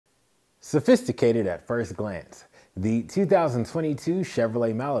Sophisticated at first glance, the 2022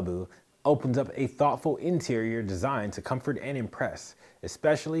 Chevrolet Malibu opens up a thoughtful interior designed to comfort and impress,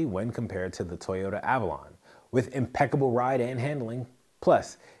 especially when compared to the Toyota Avalon. With impeccable ride and handling,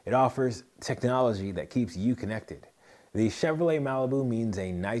 plus it offers technology that keeps you connected. The Chevrolet Malibu means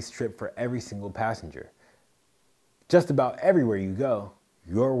a nice trip for every single passenger. Just about everywhere you go,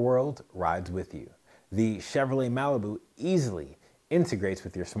 your world rides with you. The Chevrolet Malibu easily integrates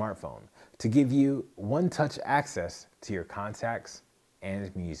with your smartphone to give you one-touch access to your contacts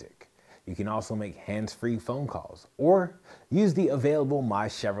and music. You can also make hands-free phone calls or use the available My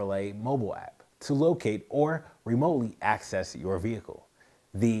Chevrolet mobile app to locate or remotely access your vehicle.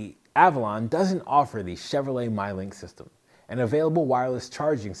 The Avalon doesn't offer the Chevrolet MyLink system, an available wireless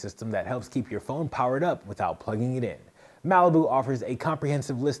charging system that helps keep your phone powered up without plugging it in. Malibu offers a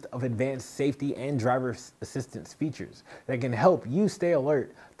comprehensive list of advanced safety and driver assistance features that can help you stay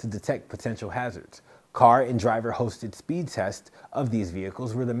alert to detect potential hazards. Car and driver hosted speed tests of these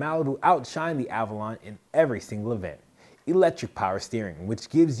vehicles where the Malibu outshined the Avalon in every single event. Electric power steering, which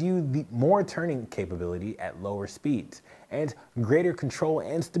gives you the more turning capability at lower speeds and greater control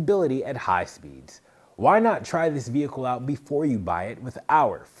and stability at high speeds. Why not try this vehicle out before you buy it with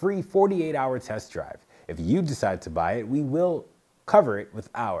our free 48-hour test drive? If you decide to buy it, we will cover it with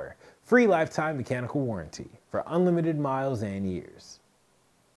our free lifetime mechanical warranty for unlimited miles and years.